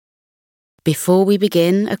Before we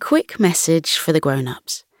begin, a quick message for the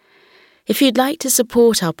grown-ups. If you'd like to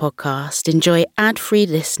support our podcast, enjoy ad-free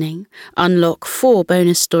listening, unlock 4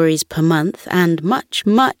 bonus stories per month, and much,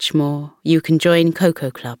 much more, you can join Coco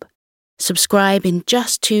Club. Subscribe in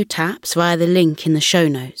just 2 taps via the link in the show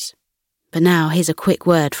notes. But now, here's a quick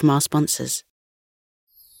word from our sponsors.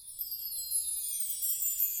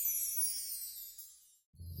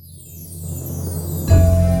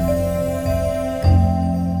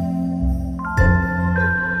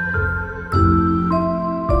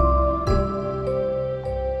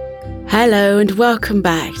 Hello and welcome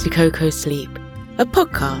back to Coco Sleep, a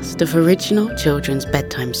podcast of original children's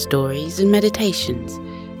bedtime stories and meditations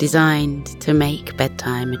designed to make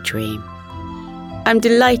bedtime a dream. I'm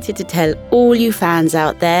delighted to tell all you fans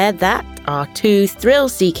out there that our 2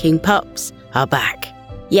 thrill-seeking pups are back.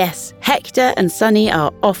 Yes, Hector and Sunny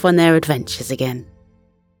are off on their adventures again.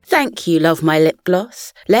 Thank you, Love My Lip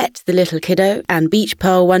Gloss, Let the Little Kiddo and Beach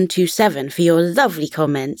Pearl 127 for your lovely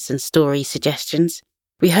comments and story suggestions.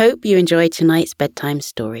 We hope you enjoyed tonight's bedtime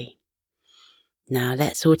story. Now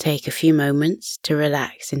let's all take a few moments to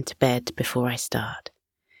relax into bed before I start.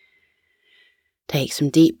 Take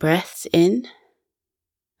some deep breaths in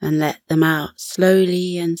and let them out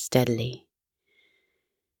slowly and steadily.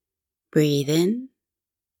 Breathe in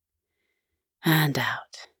and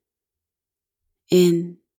out.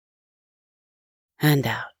 In and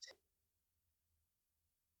out.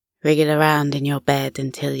 Wriggle around in your bed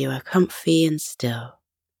until you are comfy and still.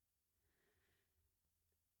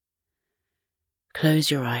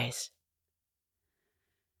 Close your eyes.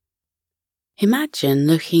 Imagine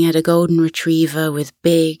looking at a golden retriever with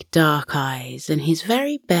big, dark eyes and his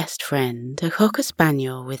very best friend, a cocker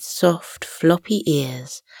spaniel with soft, floppy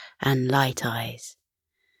ears and light eyes.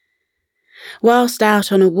 Whilst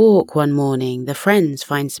out on a walk one morning, the friends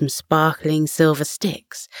find some sparkling silver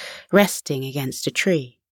sticks resting against a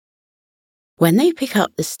tree. When they pick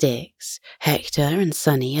up the sticks, Hector and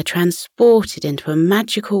Sunny are transported into a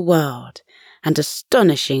magical world, and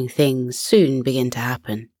astonishing things soon begin to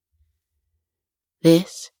happen.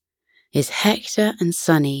 This is Hector and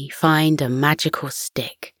Sunny Find a Magical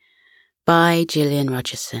Stick by Gillian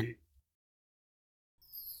Rogerson.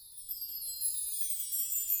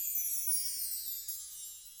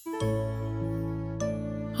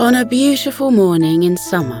 On a beautiful morning in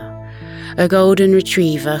summer, a golden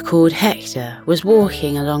retriever called Hector was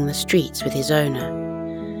walking along the streets with his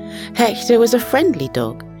owner. Hector was a friendly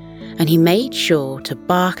dog, and he made sure to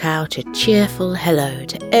bark out a cheerful hello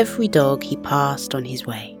to every dog he passed on his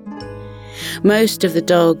way. Most of the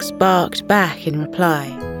dogs barked back in reply,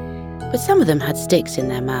 but some of them had sticks in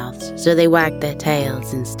their mouths, so they wagged their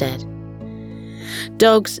tails instead.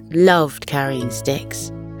 Dogs loved carrying sticks,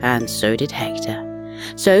 and so did Hector,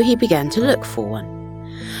 so he began to look for one.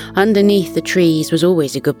 Underneath the trees was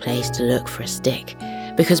always a good place to look for a stick,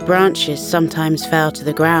 because branches sometimes fell to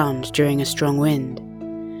the ground during a strong wind.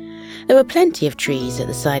 There were plenty of trees at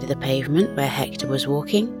the side of the pavement where Hector was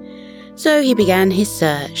walking, so he began his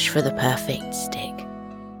search for the perfect stick.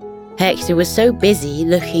 Hector was so busy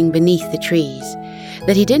looking beneath the trees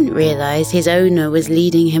that he didn't realise his owner was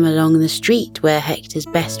leading him along the street where Hector's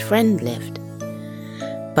best friend lived.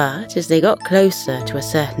 But as they got closer to a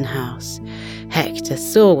certain house, Hector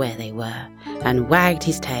saw where they were and wagged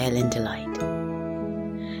his tail in delight.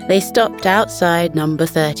 They stopped outside number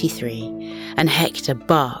 33, and Hector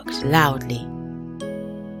barked loudly.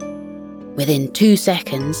 Within 2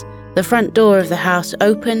 seconds, the front door of the house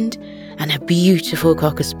opened, and a beautiful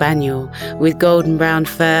cocker spaniel with golden brown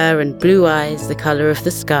fur and blue eyes the colour of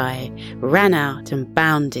the sky ran out and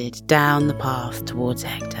bounded down the path towards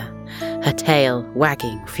Hector, her tail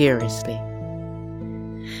wagging furiously.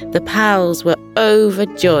 The pals were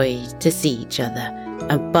overjoyed to see each other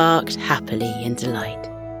and barked happily in delight.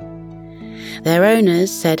 Their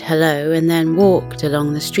owners said hello and then walked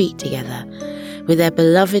along the street together, with their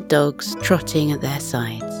beloved dogs trotting at their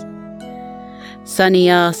sides. Sunny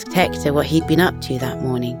asked Hector what he'd been up to that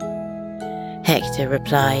morning. Hector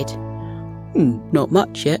replied, "Not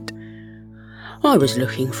much yet. I was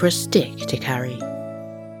looking for a stick to carry."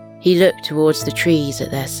 He looked towards the trees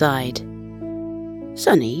at their side.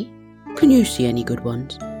 "Sunny, can you see any good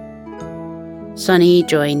ones?" Sunny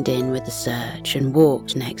joined in with the search and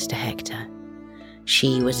walked next to Hector.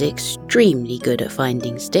 She was extremely good at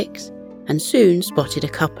finding sticks and soon spotted a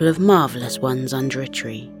couple of marvellous ones under a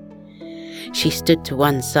tree. She stood to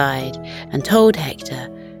one side and told Hector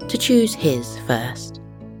to choose his first.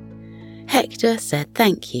 Hector said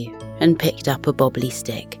thank you and picked up a bobbly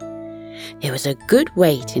stick. It was a good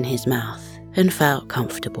weight in his mouth and felt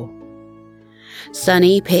comfortable.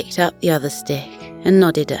 Sunny picked up the other stick and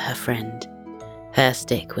nodded at her friend. Her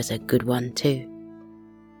stick was a good one too.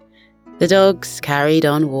 The dogs carried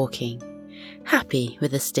on walking, happy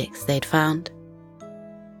with the sticks they'd found.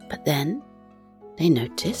 But then they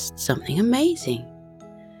noticed something amazing,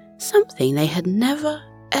 something they had never,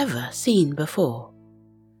 ever seen before.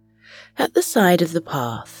 At the side of the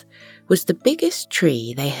path was the biggest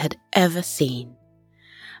tree they had ever seen.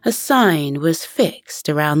 A sign was fixed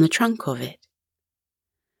around the trunk of it.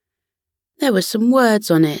 There were some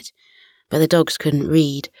words on it, but the dogs couldn't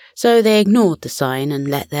read, so they ignored the sign and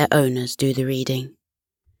let their owners do the reading.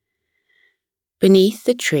 Beneath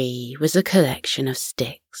the tree was a collection of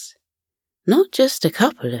sticks. Not just a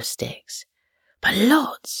couple of sticks, but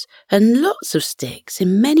lots and lots of sticks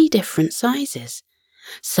in many different sizes.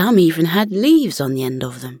 Some even had leaves on the end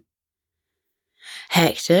of them.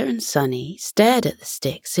 Hector and Sunny stared at the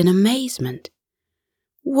sticks in amazement.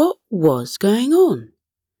 What was going on?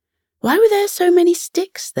 Why were there so many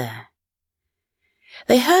sticks there?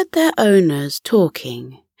 They heard their owners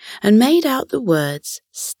talking and made out the words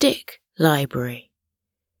stick library.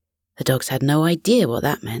 The dogs had no idea what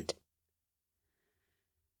that meant.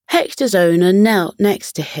 Hector's owner knelt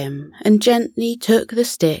next to him and gently took the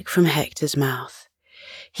stick from Hector's mouth.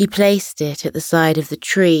 He placed it at the side of the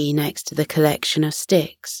tree next to the collection of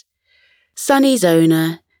sticks. Sunny's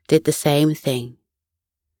owner did the same thing.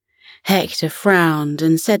 Hector frowned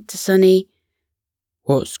and said to Sunny,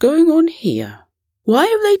 "What's going on here? Why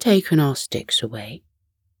have they taken our sticks away?"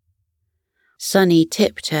 Sunny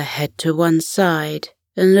tipped her head to one side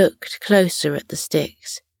and looked closer at the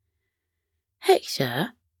sticks.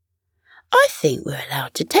 "Hector, I think we're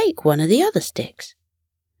allowed to take one of the other sticks.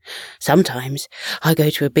 Sometimes I go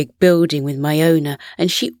to a big building with my owner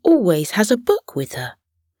and she always has a book with her.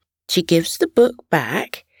 She gives the book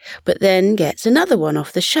back, but then gets another one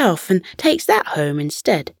off the shelf and takes that home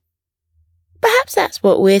instead. Perhaps that's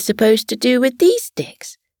what we're supposed to do with these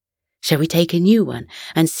sticks. Shall we take a new one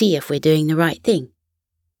and see if we're doing the right thing?"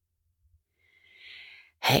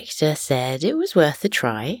 Hector said it was worth a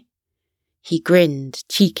try. He grinned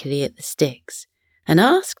cheekily at the sticks and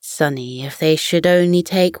asked Sunny if they should only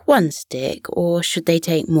take one stick or should they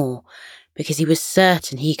take more, because he was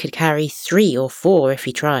certain he could carry 3 or 4 if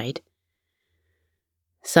he tried.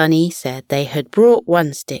 Sunny said they had brought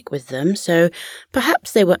one stick with them, so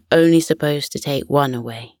perhaps they were only supposed to take one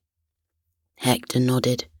away. Hector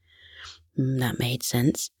nodded. That made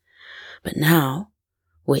sense. But now,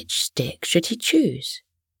 which stick should he choose?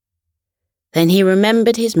 Then he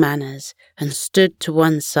remembered his manners and stood to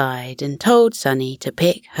one side and told Sunny to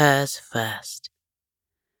pick hers first.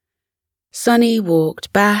 Sunny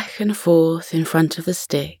walked back and forth in front of the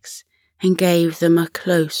sticks and gave them a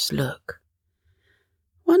close look.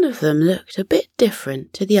 One of them looked a bit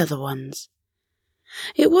different to the other ones.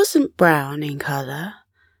 It wasn't brown in colour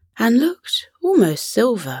and looked almost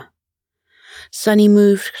silver. Sunny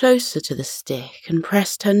moved closer to the stick and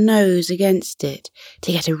pressed her nose against it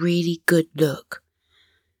to get a really good look.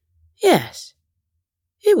 Yes,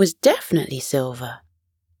 it was definitely silver.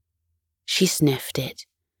 She sniffed it.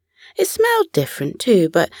 It smelled different too,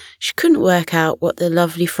 but she couldn't work out what the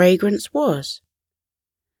lovely fragrance was.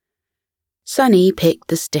 Sunny picked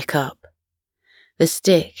the stick up. The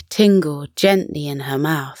stick tingled gently in her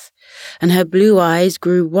mouth, and her blue eyes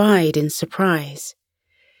grew wide in surprise.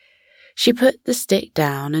 She put the stick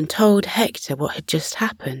down and told Hector what had just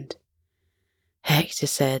happened. Hector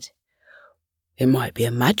said, "It might be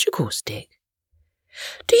a magical stick.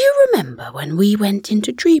 Do you remember when we went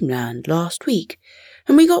into Dreamland last week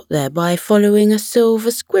and we got there by following a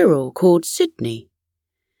silver squirrel called Sydney?"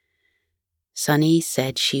 Sunny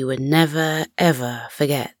said she would never, ever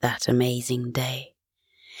forget that amazing day.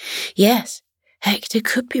 Yes, Hector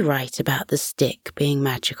could be right about the stick being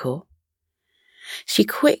magical. She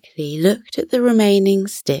quickly looked at the remaining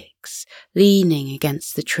sticks leaning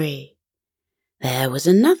against the tree. There was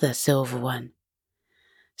another silver one.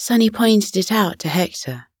 Sunny pointed it out to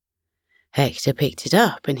Hector. Hector picked it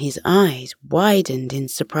up and his eyes widened in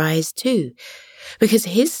surprise too, because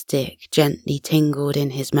his stick gently tingled in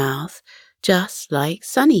his mouth, just like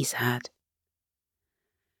Sunny's had.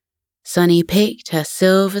 Sunny picked her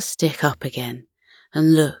silver stick up again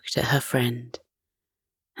and looked at her friend.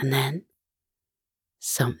 And then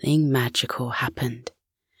something magical happened.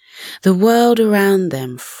 The world around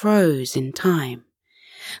them froze in time.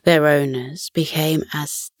 Their owners became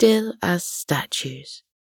as still as statues.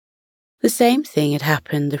 The same thing had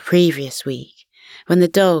happened the previous week when the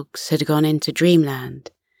dogs had gone into Dreamland.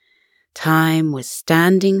 Time was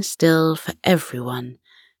standing still for everyone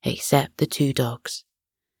except the 2 dogs.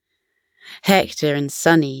 Hector and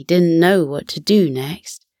Sunny didn't know what to do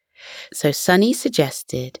next, so Sunny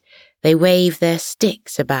suggested They waved their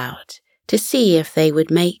sticks about to see if they would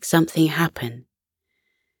make something happen.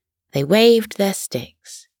 They waved their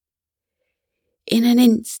sticks. In an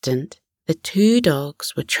instant, the two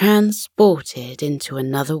dogs were transported into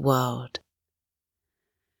another world.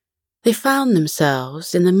 They found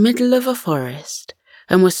themselves in the middle of a forest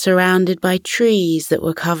and were surrounded by trees that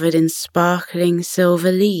were covered in sparkling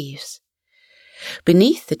silver leaves.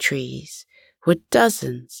 Beneath the trees were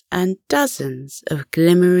dozens and dozens of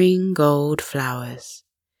glimmering gold flowers.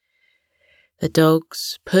 The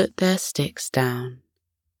dogs put their sticks down.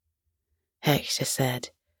 Hector said,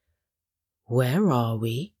 "Where are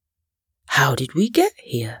we? How did we get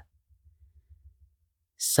here?"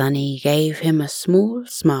 Sunny gave him a small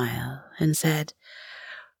smile and said,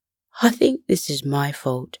 "I think this is my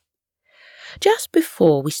fault. Just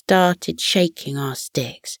before we started shaking our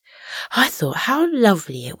sticks, I thought how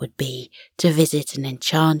lovely it would be to visit an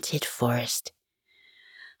enchanted forest.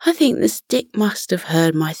 I think the stick must have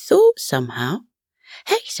heard my thoughts somehow.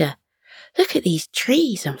 Hector, look at these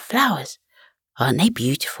trees and flowers. Aren't they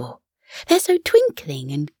beautiful? They're so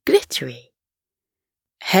twinkling and glittery."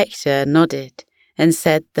 Hector nodded and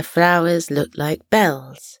said the flowers looked like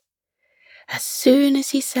bells. As soon as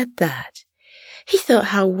he said that, he thought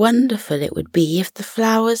how wonderful it would be if the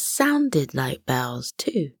flowers sounded like bells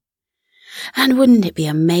too. And wouldn't it be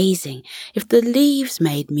amazing if the leaves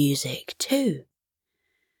made music too?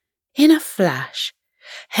 In a flash,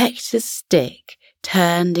 Hector's stick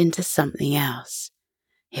turned into something else.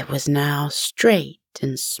 It was now straight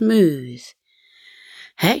and smooth.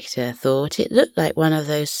 Hector thought it looked like one of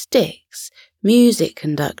those sticks music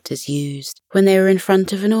conductors used when they were in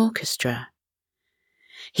front of an orchestra.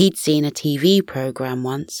 He'd seen a TV program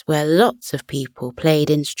once where lots of people played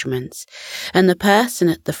instruments, and the person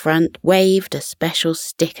at the front waved a special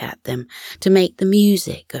stick at them to make the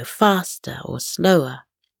music go faster or slower.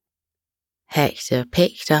 Hector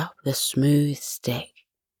picked up the smooth stick.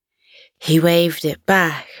 He waved it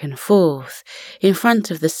back and forth in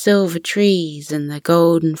front of the silver trees and the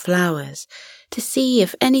golden flowers to see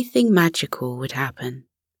if anything magical would happen.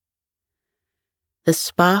 The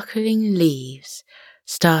sparkling leaves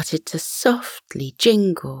started to softly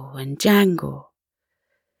jingle and jangle.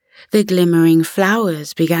 The glimmering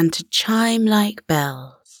flowers began to chime like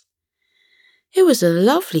bells. It was a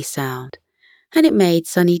lovely sound, and it made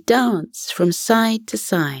Sunny dance from side to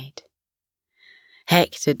side.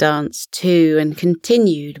 Hector danced too and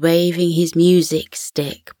continued waving his music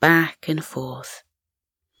stick back and forth.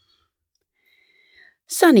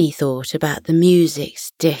 Sunny thought about the music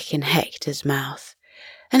stick in Hector's mouth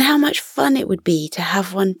and how much fun it would be to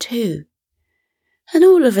have one too. And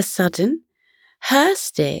all of a sudden, her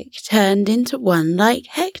stick turned into one like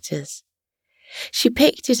Hector's. She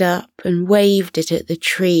picked it up and waved it at the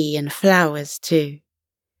tree and flowers too.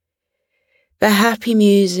 The happy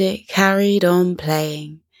music carried on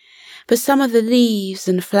playing, but some of the leaves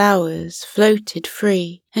and flowers floated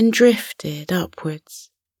free and drifted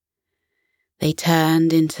upwards. They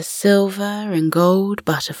turned into silver and gold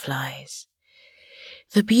butterflies.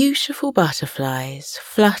 The beautiful butterflies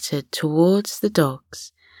fluttered towards the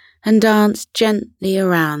dogs and danced gently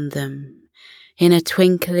around them in a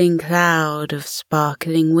twinkling cloud of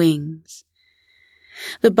sparkling wings.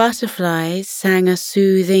 The butterflies sang a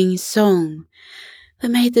soothing song that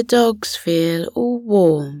made the dogs feel all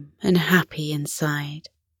warm and happy inside.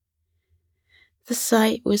 The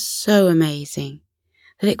sight was so amazing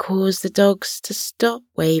that it caused the dogs to stop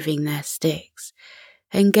waving their sticks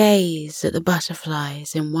and gaze at the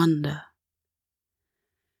butterflies in wonder.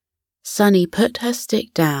 Sunny put her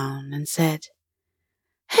stick down and said,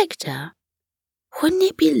 "Hector, wouldn't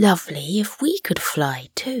it be lovely if we could fly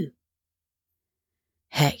too?"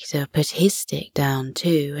 Hector put his stick down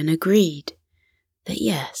too and agreed that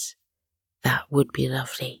yes, that would be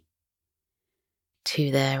lovely.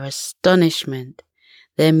 To their astonishment,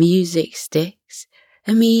 their music sticks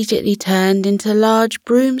immediately turned into large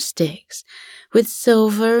broomsticks with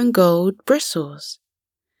silver and gold bristles.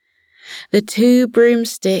 The two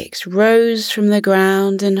broomsticks rose from the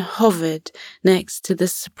ground and hovered next to the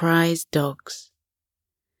surprised dogs.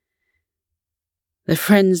 The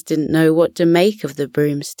friends didn't know what to make of the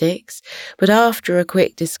broomsticks, but after a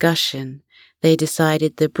quick discussion, they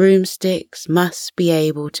decided the broomsticks must be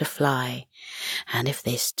able to fly, and if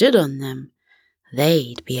they stood on them,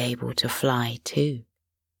 they'd be able to fly too.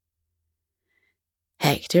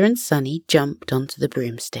 Hector and Sunny jumped onto the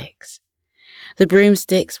broomsticks. The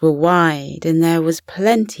broomsticks were wide, and there was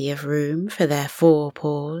plenty of room for their 4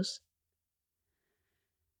 paws.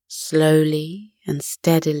 Slowly and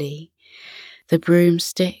steadily, the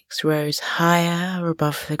broomsticks rose higher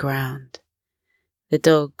above the ground. The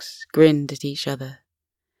dogs grinned at each other.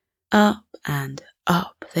 Up and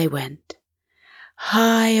up they went,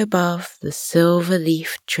 high above the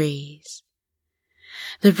silver-leafed trees.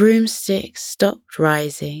 The broomsticks stopped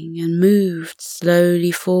rising and moved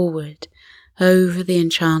slowly forward over the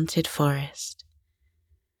enchanted forest.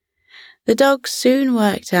 The dogs soon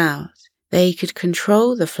worked out they could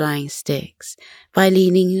control the flying sticks by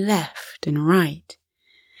leaning left and right,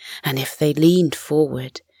 and if they leaned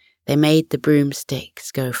forward, they made the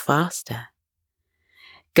broomsticks go faster.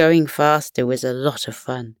 Going faster was a lot of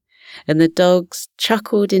fun, and the dogs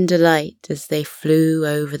chuckled in delight as they flew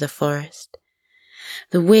over the forest.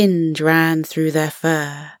 The wind ran through their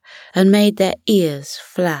fur and made their ears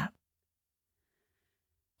flap.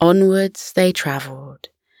 Onwards they travelled,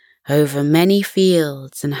 over many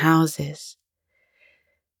fields and houses.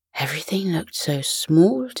 Everything looked so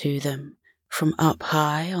small to them from up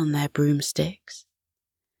high on their broomsticks.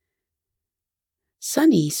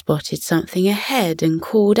 Sunny spotted something ahead and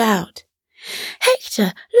called out,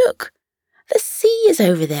 "Hector, look! The sea is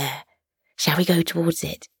over there. Shall we go towards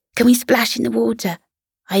it? Can we splash in the water?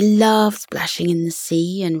 I love splashing in the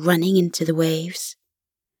sea and running into the waves."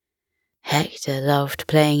 Hector loved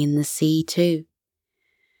playing in the sea too.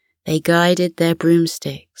 They guided their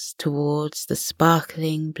broomsticks towards the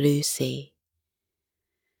sparkling blue sea.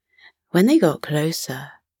 When they got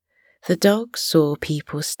closer, the dogs saw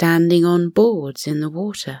people standing on boards in the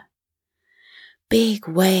water. Big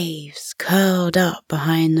waves curled up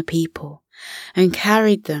behind the people and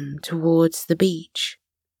carried them towards the beach.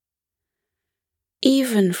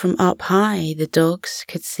 Even from up high, the dogs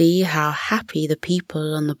could see how happy the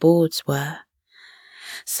people on the boards were.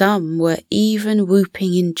 Some were even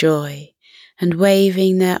whooping in joy and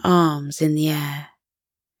waving their arms in the air.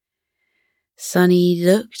 Sunny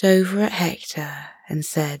looked over at Hector and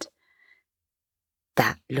said,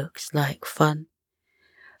 "That looks like fun.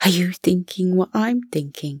 Are you thinking what I'm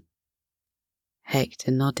thinking?"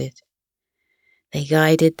 Hector nodded. They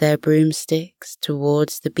guided their broomsticks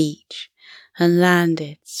towards the beach and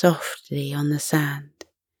landed softly on the sand.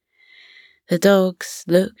 The dogs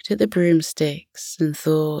looked at the broomsticks and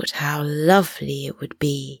thought how lovely it would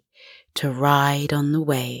be to ride on the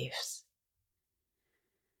waves.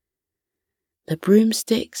 The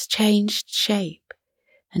broomsticks changed shape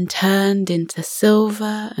and turned into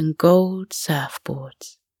silver and gold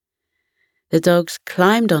surfboards. The dogs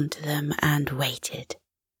climbed onto them and waited.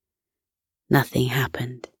 Nothing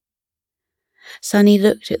happened. Sunny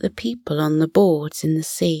looked at the people on the boards in the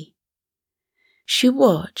sea. She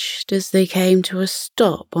watched as they came to a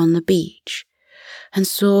stop on the beach and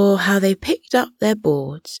saw how they picked up their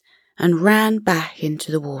boards and ran back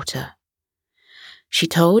into the water. She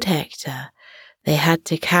told Hector they had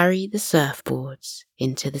to carry the surfboards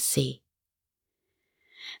into the sea.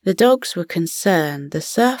 The dogs were concerned the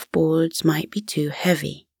surfboards might be too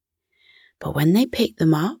heavy, but when they picked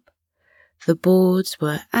them up, the boards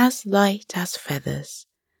were as light as feathers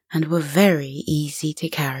and were very easy to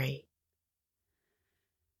carry.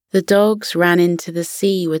 The dogs ran into the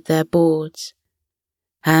sea with their boards,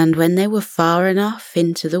 and when they were far enough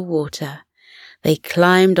into the water, they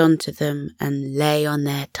climbed onto them and lay on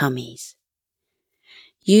their tummies.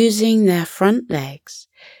 Using their front legs,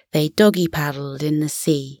 they doggy-paddled in the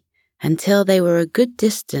sea until they were a good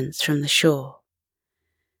distance from the shore.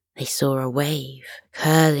 They saw a wave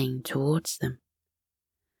curling towards them.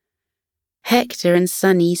 Hector and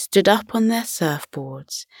Sunny stood up on their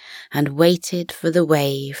surfboards and waited for the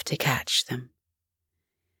wave to catch them.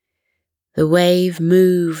 The wave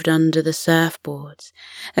moved under the surfboards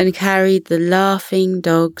and carried the laughing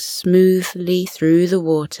dogs smoothly through the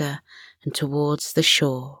water and towards the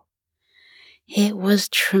shore. It was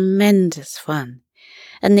tremendous fun,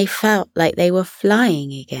 and they felt like they were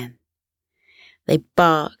flying again. They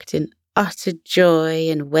barked in utter joy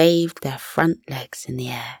and waved their front legs in the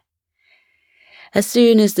air. As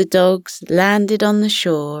soon as the dogs landed on the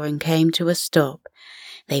shore and came to a stop,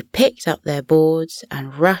 they picked up their boards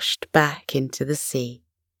and rushed back into the sea.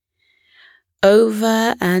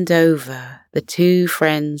 Over and over, the two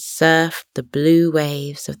friends surfed the blue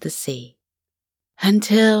waves of the sea,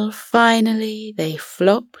 until finally they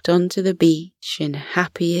flopped onto the beach in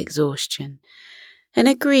happy exhaustion and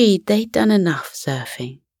agreed they'd done enough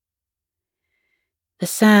surfing. The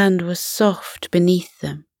sand was soft beneath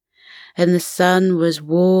them, and the sun was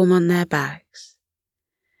warm on their backs.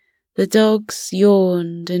 The dogs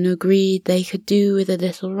yawned and agreed they could do with a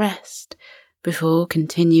little rest before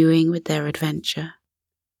continuing with their adventure.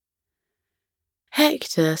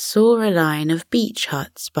 Hector saw a line of beach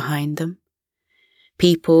huts behind them.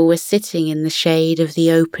 People were sitting in the shade of the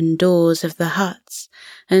open doors of the huts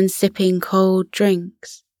and sipping cold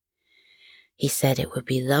drinks. He said it would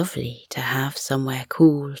be lovely to have somewhere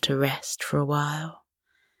cool to rest for a while.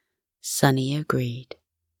 Sunny agreed.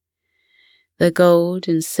 The gold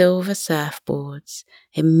and silver surfboards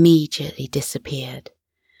immediately disappeared,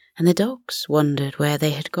 and the dogs wondered where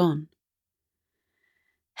they had gone.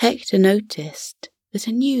 Hector noticed that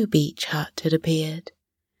a new beach hut had appeared.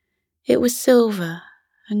 It was silver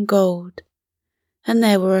and gold, and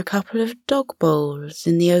there were a couple of dog bowls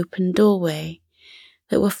in the open doorway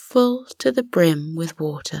that were full to the brim with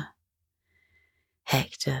water.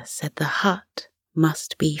 Hector said the hut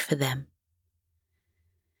must be for them.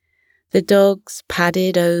 The dogs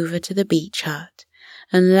padded over to the beach hut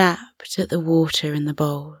and lapped at the water in the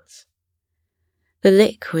bowls. The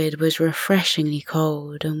liquid was refreshingly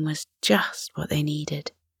cold and was just what they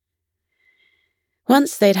needed.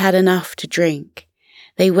 Once they'd had enough to drink,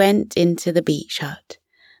 they went into the beach hut,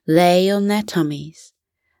 lay on their tummies,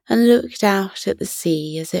 and looked out at the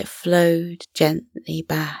sea as it flowed gently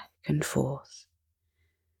back and forth.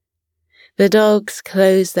 The dogs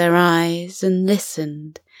closed their eyes and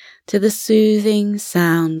listened to the soothing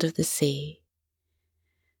sound of the sea.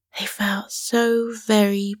 They felt so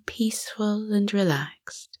very peaceful and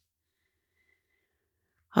relaxed.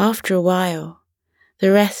 After a while,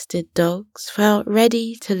 the rested dogs felt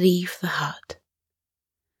ready to leave the hut.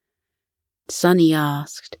 Sunny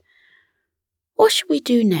asked, "What should we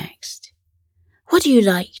do next? What do you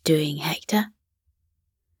like doing, Hector?"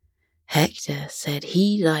 Hector said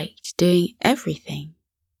he liked doing everything.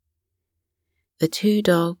 The two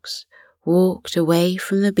dogs walked away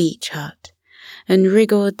from the beach hut and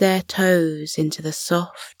wriggled their toes into the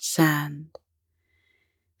soft sand.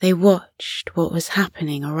 They watched what was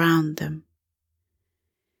happening around them.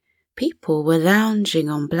 People were lounging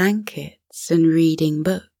on blankets and reading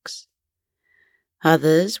books.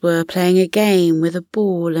 Others were playing a game with a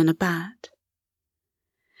ball and a bat.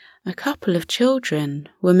 A couple of children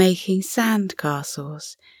were making sand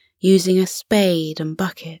castles using a spade and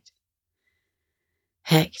bucket.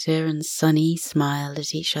 Hector and Sunny smiled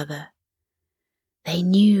at each other. They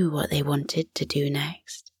knew what they wanted to do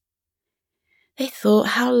next. They thought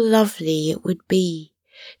how lovely it would be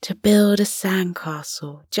to build a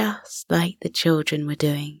sandcastle just like the children were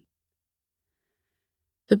doing.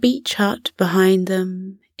 The beach hut behind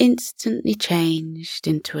them instantly changed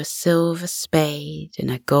into a silver spade and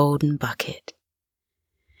a golden bucket.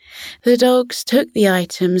 The dogs took the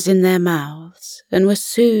items in their mouths and were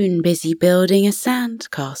soon busy building a sand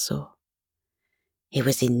castle. It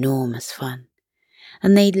was enormous fun,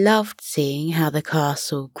 and they loved seeing how the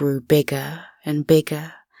castle grew bigger and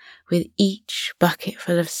bigger with each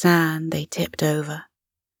bucketful of sand they tipped over.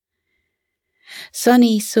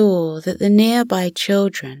 Sunny saw that the nearby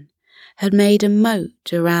children had made a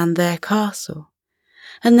moat around their castle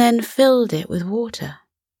and then filled it with water.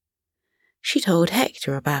 She told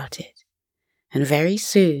Hector about it, and very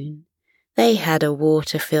soon they had a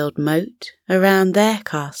water-filled moat around their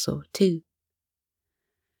castle too.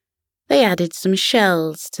 They added some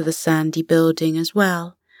shells to the sandy building as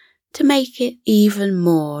well to make it even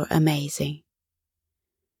more amazing.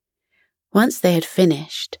 Once they had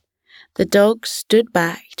finished, the dogs stood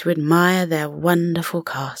back to admire their wonderful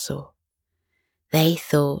castle. They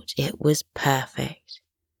thought it was perfect.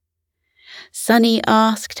 Sunny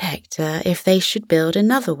asked Hector if they should build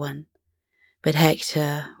another one, but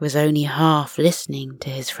Hector was only half listening to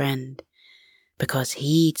his friend because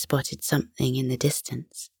he'd spotted something in the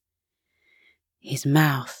distance. His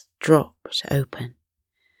mouth dropped open,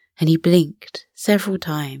 and he blinked several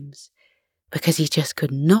times because he just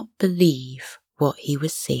could not believe what he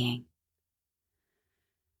was seeing.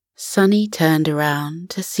 Sunny turned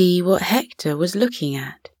around to see what Hector was looking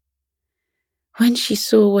at. When she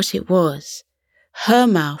saw what it was, her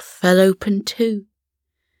mouth fell open too.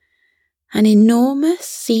 An enormous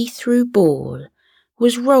see-through ball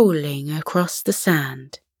was rolling across the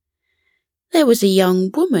sand. There was a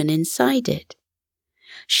young woman inside it.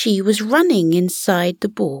 She was running inside the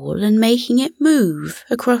ball and making it move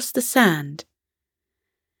across the sand.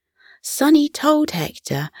 Sunny told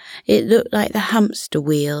Hector it looked like the hamster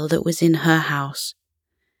wheel that was in her house.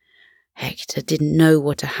 Hector didn't know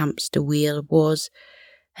what a hamster wheel was,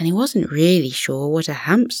 and he wasn't really sure what a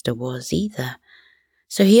hamster was either,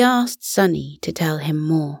 so he asked Sunny to tell him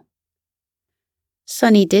more.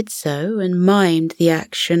 Sunny did so and mimed the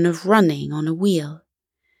action of running on a wheel.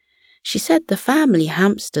 She said the family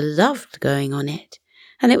hamster loved going on it,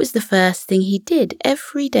 and it was the first thing he did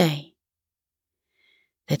every day.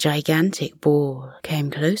 The gigantic ball came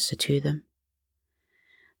closer to them.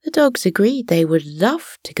 The dogs agreed they would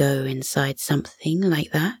love to go inside something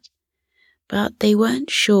like that, but they weren't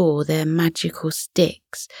sure their magical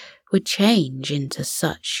sticks would change into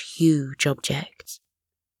such huge objects.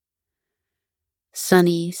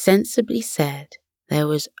 Sunny sensibly said there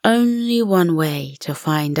was only one way to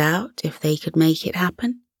find out if they could make it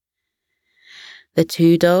happen. The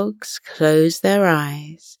two dogs closed their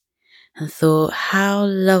eyes and thought how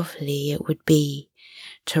lovely it would be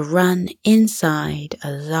to run inside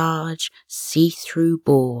a large see-through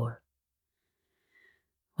ball.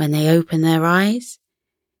 When they opened their eyes,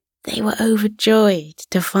 they were overjoyed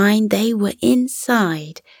to find they were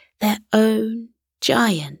inside their own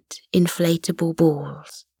giant inflatable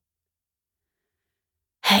balls.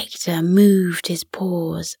 Hector moved his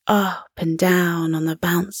paws up and down on the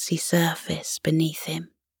bouncy surface beneath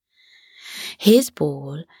him. His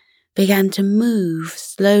ball began to move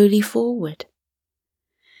slowly forward.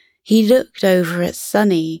 He looked over at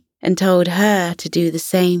Sunny and told her to do the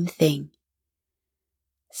same thing.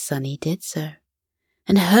 Sunny did so,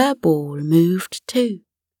 and her ball moved too.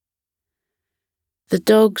 The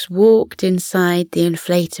dogs walked inside the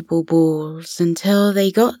inflatable balls until they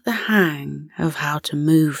got the hang of how to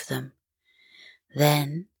move them.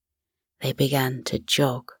 Then they began to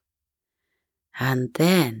jog, and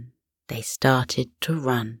then they started to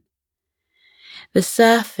run. The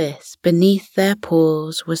surface beneath their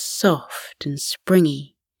paws was soft and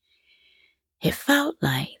springy. It felt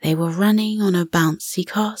like they were running on a bouncy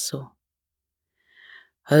castle.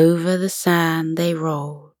 Over the sand they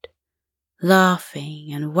rolled,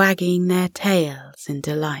 laughing and wagging their tails in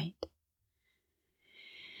delight.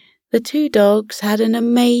 The two dogs had an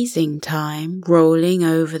amazing time rolling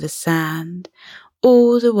over the sand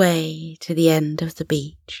all the way to the end of the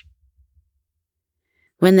beach.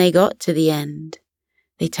 When they got to the end,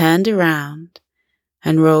 they turned around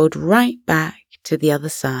and rolled right back to the other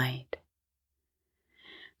side.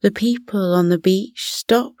 The people on the beach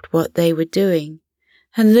stopped what they were doing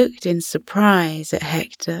and looked in surprise at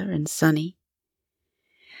Hector and Sunny.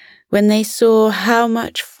 When they saw how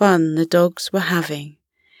much fun the dogs were having,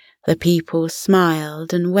 the people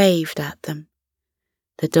smiled and waved at them.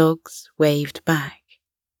 The dogs waved back.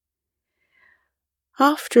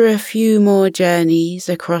 After a few more journeys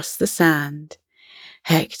across the sand,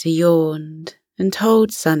 Hector yawned and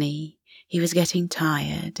told Sunny he was getting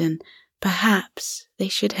tired and perhaps they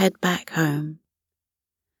should head back home.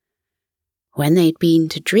 When they'd been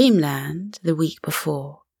to Dreamland the week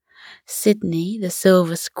before, Sydney the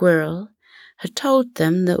silver squirrel had told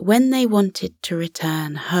them that when they wanted to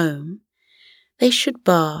return home, they should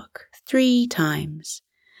bark 3 times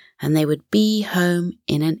and they would be home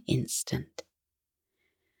in an instant.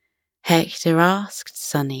 Hector asked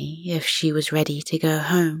Sunny if she was ready to go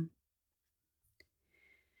home.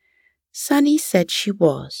 Sunny said she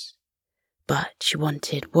was, but she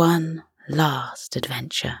wanted one last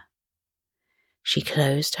adventure. She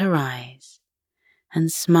closed her eyes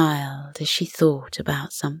and smiled as she thought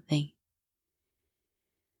about something.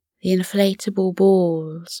 The inflatable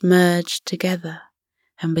balls merged together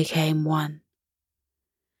and became one.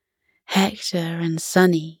 Hector and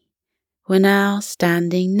Sunny were now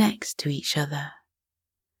standing next to each other.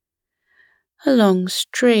 A long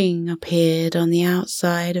string appeared on the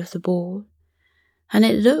outside of the ball, and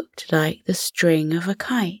it looked like the string of a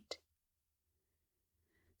kite.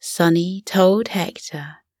 Sunny told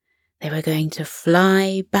Hector they were going to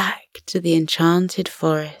fly back to the enchanted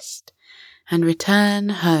forest and return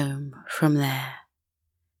home from there.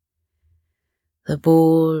 The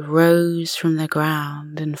ball rose from the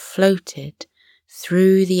ground and floated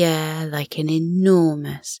through the air like an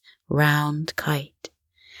enormous round kite.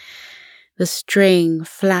 The string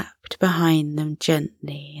flapped behind them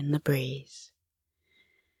gently in the breeze.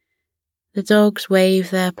 The dogs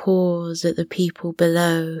waved their paws at the people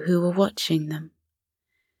below who were watching them.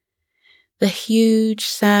 The huge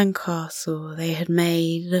sandcastle they had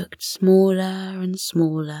made looked smaller and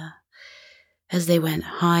smaller as they went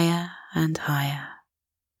higher and higher.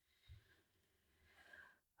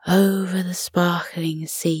 Over the sparkling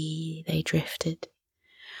sea they drifted,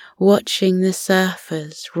 watching the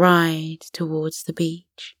surfers ride towards the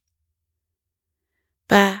beach.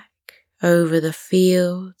 Back over the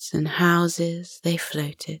fields and houses they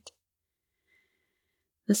floated.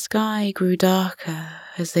 The sky grew darker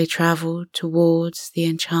as they travelled towards the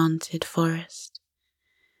enchanted forest.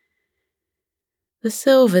 The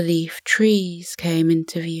silver-leaf trees came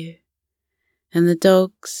into view, and the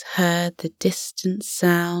dogs heard the distant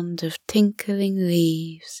sound of tinkling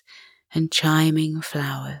leaves and chiming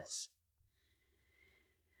flowers.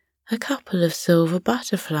 A couple of silver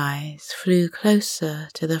butterflies flew closer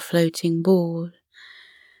to the floating ball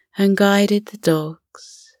and guided the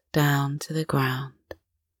dogs down to the ground.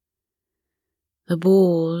 The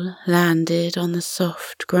ball landed on the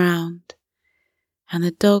soft ground, and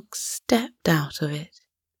the dogs stepped out of it.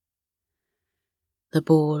 The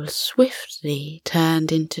ball swiftly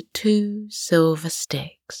turned into 2 silver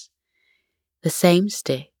sticks, the same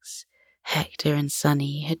sticks Hector and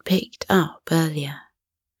Sunny had picked up earlier.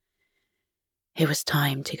 It was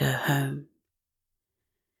time to go home.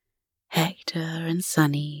 Hector and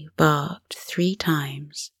Sunny barked 3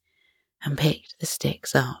 times and picked the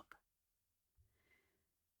sticks up.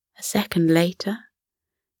 A second later,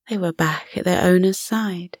 they were back at their owner's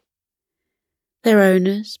side. Their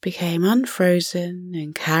owners became unfrozen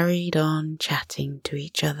and carried on chatting to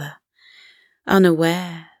each other,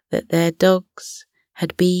 unaware that their dogs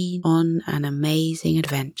had been on an amazing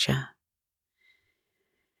adventure.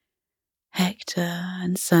 Hector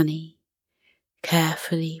and Sunny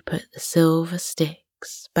carefully put the silver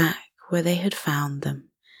sticks back where they had found them,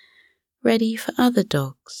 ready for other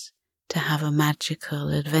dogs to have a magical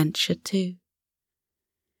adventure too.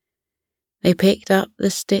 They picked up the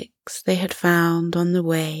sticks they had found on the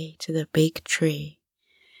way to the big tree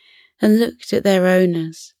and looked at their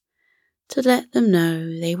owners to let them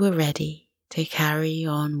know they were ready to carry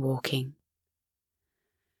on walking.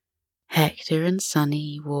 Hector and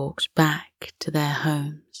Sunny walked back to their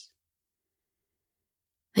homes.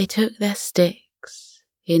 They took their sticks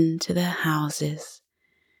into their houses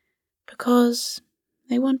because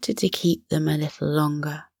they wanted to keep them a little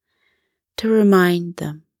longer to remind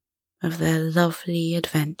them of their lovely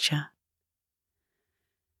adventure.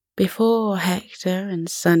 Before Hector and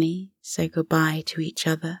Sunny said goodbye to each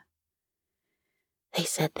other, they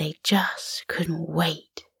said they just couldn't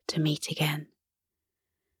wait to meet again.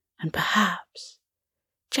 And perhaps,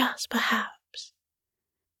 just perhaps,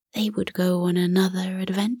 they would go on another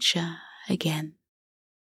adventure again.